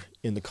currencies are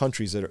in the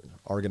countries that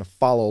are going to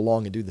follow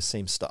along and do the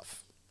same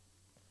stuff.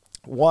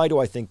 Why do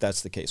I think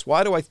that's the case?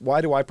 Why do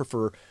I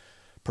prefer,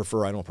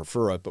 I don't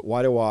prefer it, but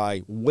why do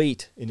I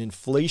weight an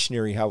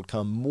inflationary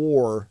outcome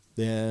more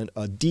than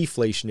a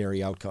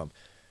deflationary outcome?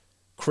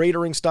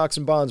 Cratering stocks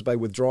and bonds by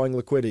withdrawing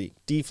liquidity,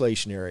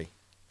 deflationary.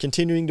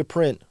 Continuing to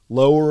print,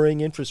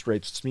 lowering interest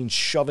rates, which means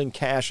shoving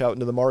cash out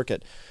into the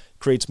market,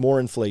 creates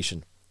more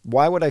inflation.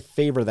 Why would I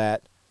favor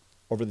that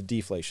over the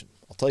deflation?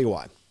 I'll tell you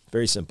why.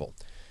 Very simple.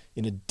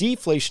 In a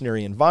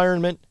deflationary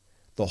environment,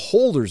 the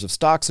holders of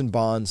stocks and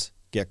bonds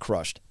get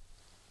crushed.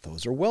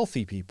 Those are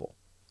wealthy people.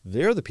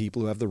 They're the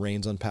people who have the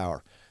reins on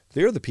power.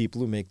 They're the people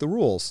who make the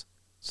rules.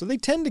 So they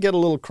tend to get a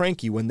little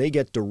cranky when they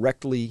get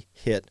directly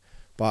hit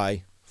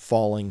by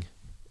falling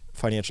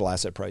financial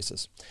asset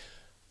prices.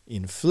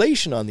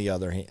 Inflation, on the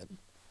other hand,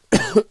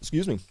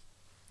 excuse me.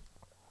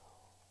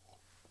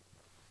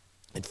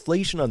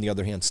 Inflation, on the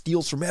other hand,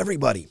 steals from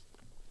everybody.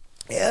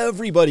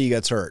 Everybody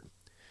gets hurt,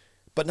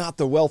 but not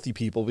the wealthy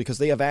people because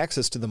they have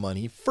access to the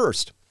money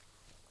first.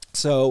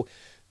 So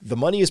the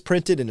money is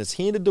printed and it's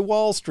handed to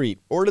Wall Street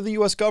or to the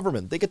U.S.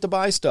 government. They get to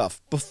buy stuff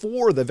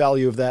before the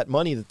value of that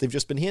money that they've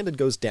just been handed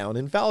goes down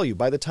in value.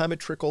 By the time it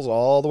trickles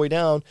all the way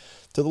down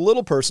to the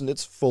little person,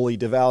 it's fully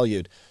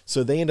devalued.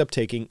 So they end up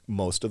taking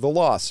most of the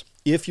loss.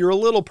 If you're a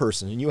little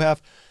person and you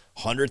have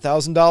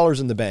 $100,000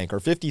 in the bank or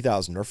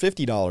 $50,000 or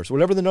 $50,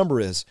 whatever the number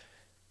is,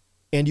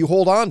 and you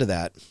hold on to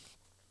that,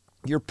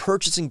 your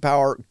purchasing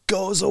power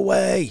goes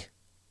away.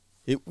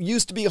 It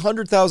used to be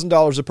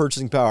 $100,000 of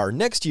purchasing power.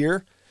 Next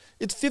year,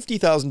 it's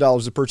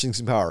 $50,000 of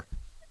purchasing power.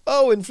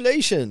 Oh,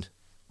 inflation.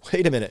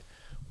 Wait a minute.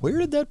 Where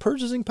did that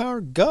purchasing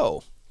power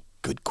go?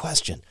 Good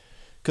question.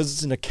 Because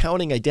it's an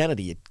accounting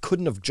identity. It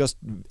couldn't have just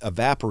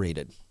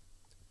evaporated.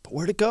 But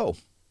where'd it go?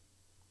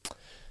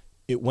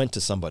 It went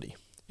to somebody.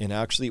 And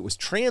actually, it was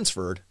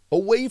transferred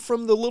away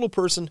from the little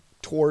person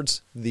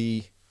towards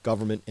the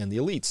government and the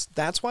elites.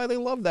 That's why they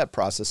love that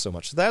process so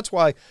much. That's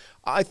why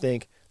I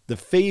think the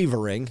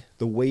favoring,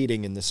 the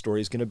weighting in this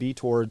story is going to be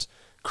towards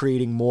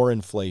creating more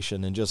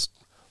inflation and just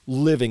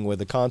living with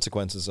the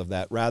consequences of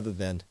that rather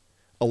than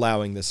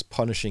allowing this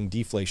punishing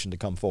deflation to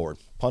come forward.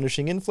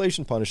 Punishing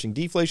inflation, punishing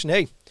deflation.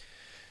 Hey,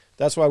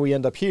 that's why we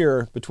end up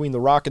here between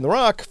the rock and the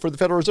rock for the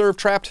Federal Reserve,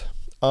 trapped.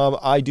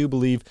 I do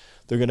believe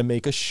they're going to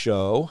make a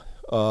show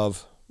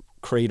of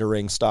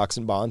cratering stocks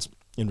and bonds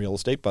in real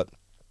estate, but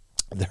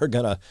they're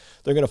gonna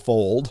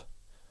fold,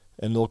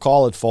 and they'll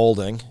call it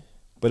folding,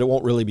 but it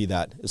won't really be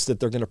that. It's that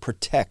they're going to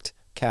protect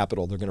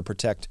capital. They're going to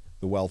protect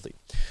the wealthy.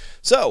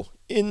 So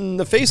in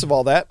the face of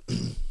all that,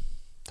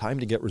 time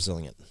to get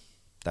resilient.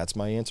 That's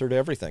my answer to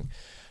everything.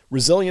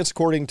 Resilience,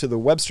 according to the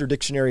Webster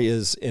Dictionary,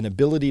 is an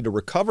ability to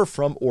recover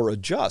from or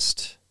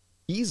adjust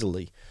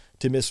easily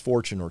to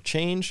misfortune or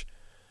change.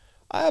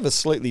 I have a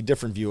slightly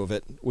different view of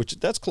it, which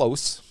that's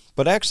close,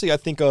 but actually I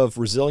think of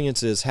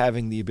resilience as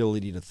having the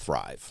ability to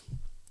thrive,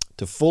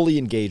 to fully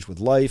engage with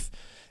life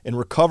and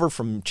recover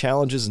from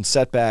challenges and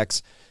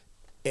setbacks.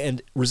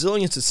 And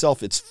resilience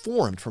itself, it's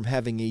formed from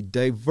having a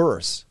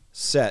diverse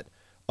set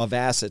of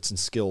assets and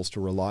skills to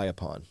rely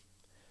upon.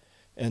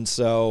 And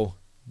so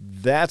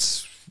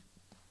that's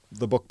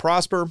the book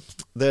Prosper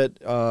that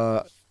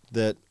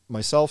that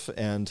myself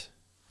and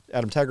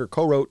Adam Taggart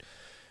co-wrote.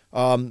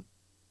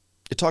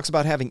 It talks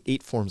about having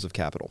 8 forms of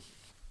capital.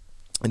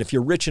 And if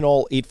you're rich in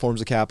all 8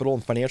 forms of capital,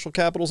 and financial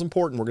capital is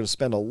important, we're going to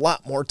spend a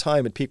lot more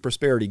time at Peak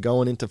Prosperity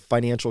going into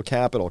financial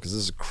capital because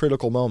this is a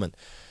critical moment.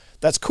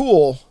 That's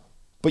cool,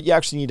 but you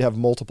actually need to have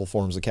multiple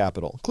forms of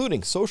capital,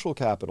 including social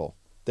capital,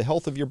 the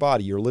health of your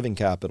body, your living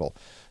capital,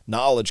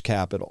 knowledge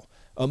capital,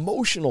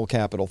 emotional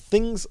capital,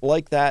 things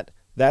like that.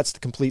 That's the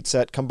complete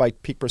set. Come by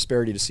Peak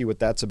Prosperity to see what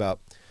that's about.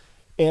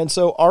 And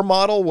so our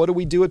model, what do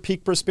we do at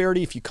Peak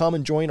Prosperity? If you come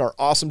and join our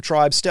awesome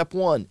tribe, step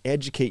 1,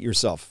 educate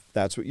yourself.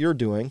 That's what you're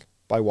doing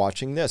by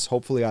watching this.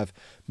 Hopefully I've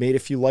made a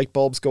few light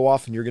bulbs go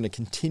off, and you're going to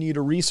continue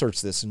to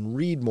research this and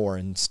read more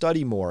and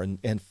study more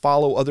and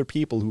follow other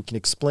people who can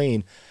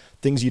explain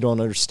things you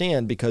don't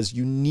understand, because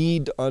you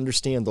need to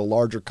understand the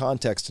larger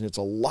context. And it's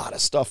a lot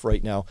of stuff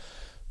right now,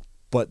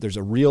 but there's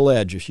a real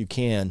edge if you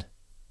can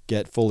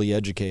get fully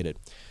educated.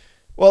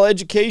 Well,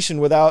 education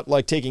without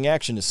taking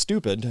action is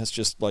stupid. That's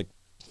just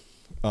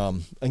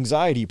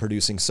anxiety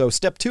producing. So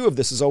step 2 of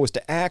this is always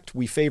to act.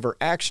 We favor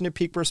action at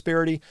Peak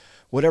Prosperity,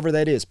 whatever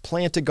that is.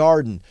 Plant a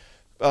garden,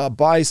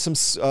 buy some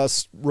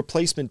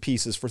replacement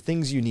pieces for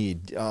things you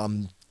need.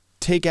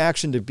 Take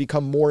action to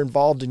become more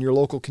involved in your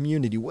local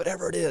community,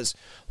 whatever it is.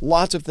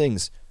 Lots of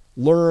things.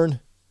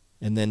 Learn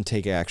and then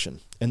take action.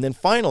 And then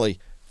finally,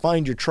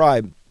 find your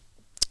tribe.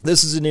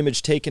 This is an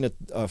image taken at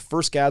a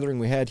first gathering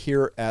we had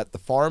here at the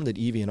farm that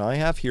Evie and I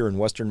have here in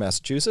Western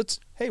Massachusetts.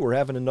 Hey, we're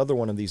having another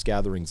one of these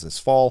gatherings this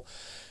fall,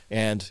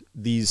 and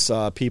these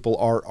people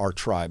are our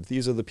tribe.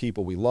 These are the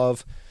people we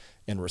love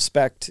and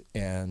respect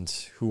and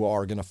who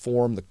are going to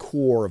form the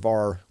core of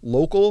our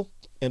local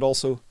and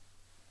also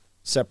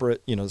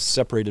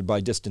separated by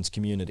distance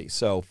community.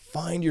 So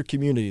find your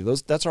community.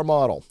 That's our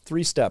model.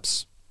 3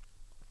 steps.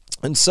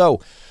 And so,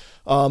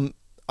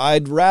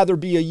 I'd rather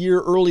be a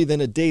year early than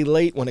a day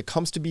late when it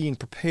comes to being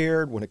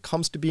prepared, when it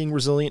comes to being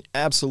resilient.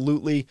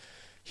 Absolutely.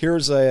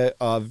 Here's a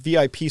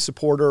VIP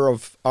supporter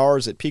of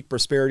ours at Peak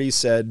Prosperity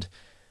said,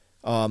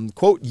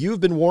 quote, "You've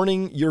been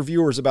warning your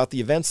viewers about the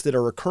events that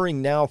are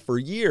occurring now for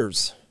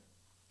years.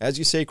 As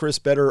you say, Chris,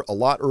 better a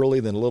lot early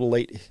than a little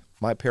late."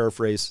 My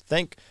paraphrase.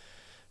 Thank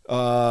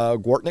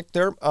Gwartnick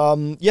there.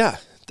 Yeah,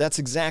 that's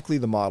exactly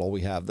the model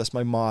we have. That's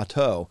my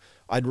motto.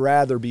 I'd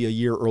rather be a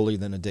year early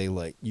than a day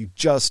late. You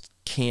just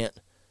can't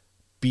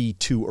be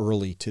too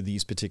early to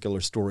these particular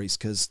stories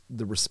because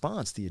the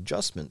response, the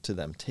adjustment to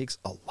them takes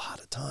a lot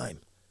of time.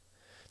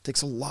 It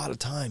takes a lot of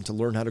time to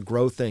learn how to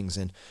grow things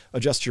and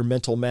adjust your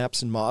mental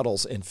maps and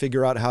models and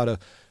figure out how to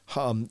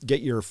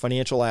get your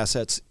financial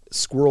assets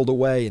squirreled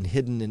away and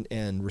hidden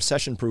and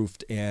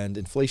recession-proofed and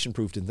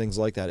inflation-proofed and things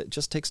like that. It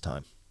just takes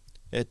time.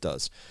 It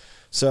does.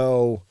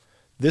 So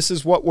this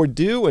is what we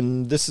do,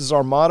 and this is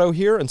our motto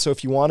here. And so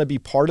if you want to be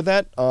part of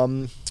that,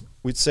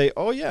 we'd say,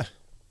 oh, yeah.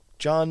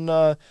 John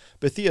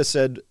Bethia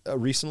said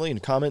recently in a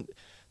comment,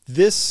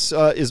 "This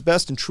is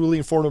best and truly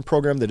informative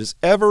program that has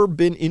ever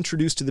been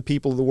introduced to the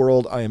people of the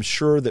world. I am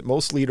sure that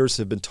most leaders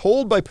have been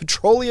told by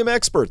petroleum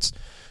experts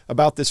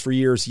about this for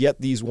years, yet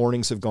these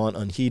warnings have gone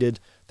unheeded."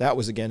 That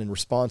was, again, in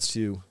response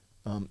to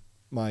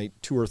my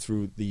tour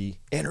through the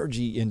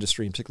energy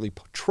industry, and particularly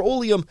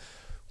petroleum.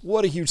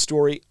 What a huge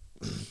story.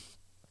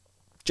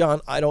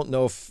 John, I don't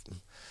know if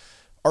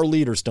our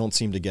leaders don't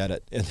seem to get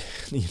it. In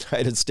the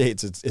United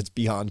States, it's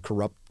beyond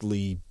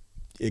corruptly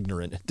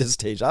ignorant at this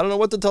stage. I don't know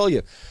what to tell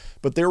you,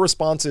 but their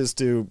response is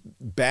to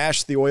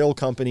bash the oil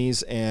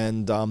companies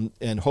and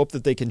hope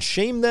that they can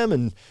shame them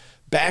and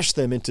bash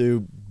them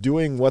into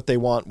doing what they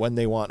want, when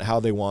they want,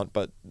 how they want,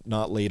 but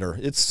not later.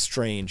 It's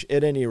strange.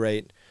 At any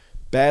rate,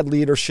 bad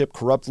leadership,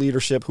 corrupt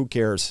leadership, who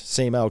cares?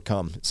 Same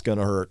outcome. It's going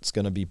to hurt. It's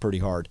going to be pretty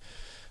hard.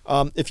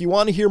 If you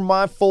want to hear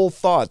my full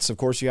thoughts, of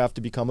course, you have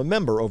to become a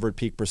member over at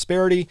Peak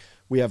Prosperity.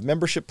 We have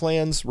membership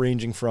plans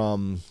ranging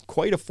from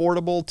quite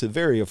affordable to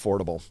very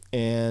affordable.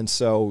 And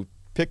so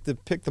pick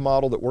the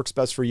model that works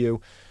best for you.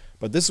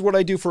 But this is what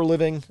I do for a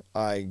living.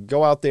 I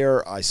go out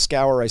there, I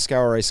scour.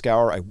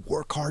 I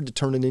work hard to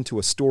turn it into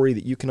a story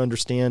that you can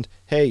understand.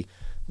 Hey,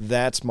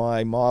 that's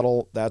my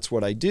model. That's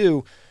what I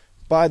do.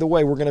 By the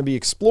way, we're going to be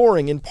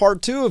exploring in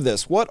part 2 of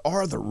this. What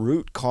are the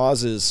root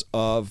causes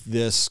of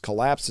this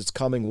collapse that's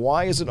coming?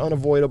 Why is it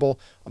unavoidable?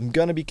 I'm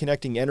going to be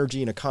connecting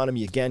energy and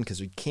economy again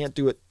because we can't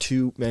do it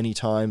too many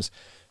times.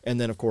 And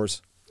then, of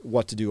course,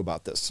 what to do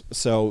about this.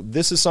 So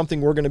this is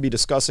something we're going to be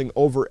discussing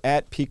over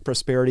at Peak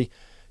Prosperity.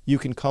 You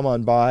can come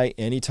on by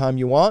anytime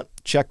you want.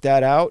 Check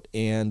that out.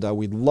 And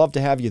we'd love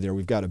to have you there.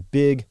 We've got a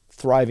big,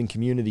 thriving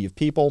community of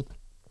people.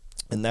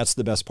 And that's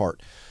the best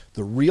part.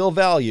 The real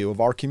value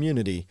of our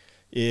community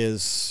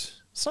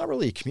is, it's not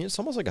really a community, it's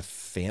almost like a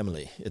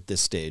family at this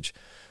stage.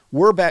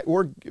 We're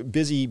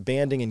busy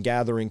banding and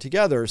gathering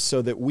together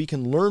so that we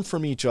can learn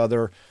from each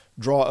other,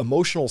 draw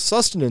emotional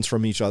sustenance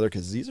from each other,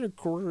 because these are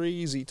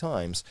crazy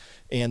times.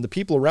 And the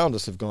people around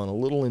us have gone a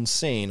little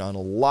insane on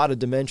a lot of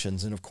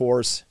dimensions. And of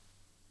course,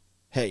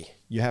 hey,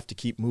 you have to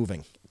keep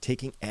moving.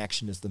 Taking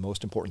action is the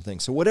most important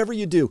thing. So whatever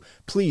you do,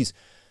 please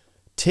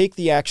take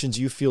the actions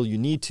you feel you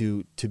need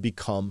to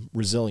become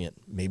resilient.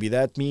 Maybe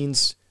that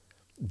means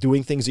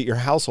doing things at your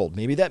household.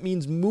 Maybe that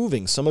means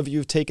moving. Some of you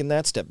have taken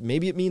that step.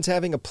 Maybe it means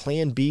having a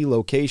plan B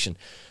location.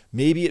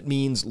 Maybe it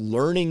means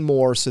learning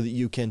more so that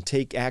you can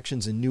take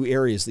actions in new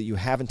areas that you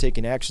haven't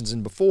taken actions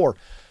in before,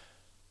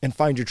 and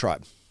find your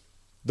tribe.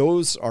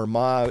 Those are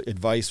my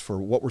advice for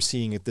what we're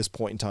seeing at this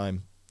point in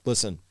time.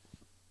 Listen,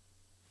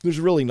 there's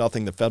really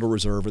nothing the Federal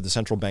Reserve or the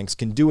central banks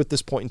can do at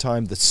this point in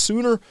time. The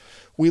sooner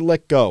we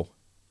let go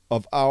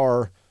of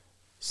our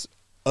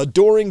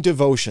adoring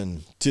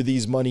devotion to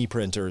these money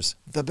printers,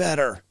 the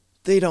better.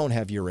 They don't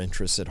have your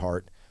interests at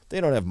heart. They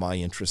don't have my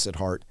interests at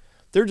heart.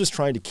 They're just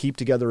trying to keep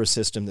together a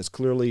system that's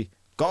clearly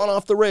gone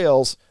off the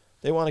rails.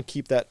 They want to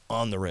keep that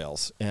on the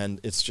rails, and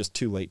it's just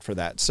too late for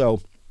that.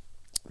 So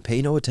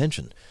pay no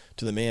attention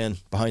to the man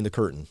behind the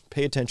curtain.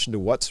 Pay attention to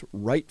what's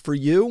right for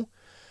you,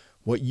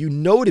 what you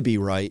know to be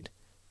right,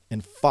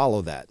 and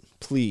follow that,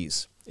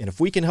 please. And if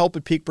we can help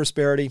at Peak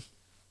Prosperity,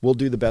 we'll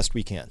do the best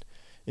we can.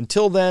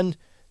 Until then,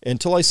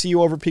 until I see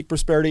you over Peak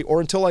Prosperity, or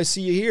until I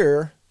see you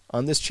here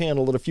on this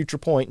channel at a future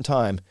point in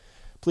time,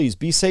 please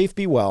be safe,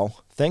 be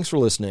well. Thanks for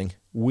listening.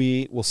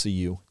 We will see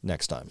you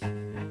next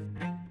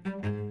time.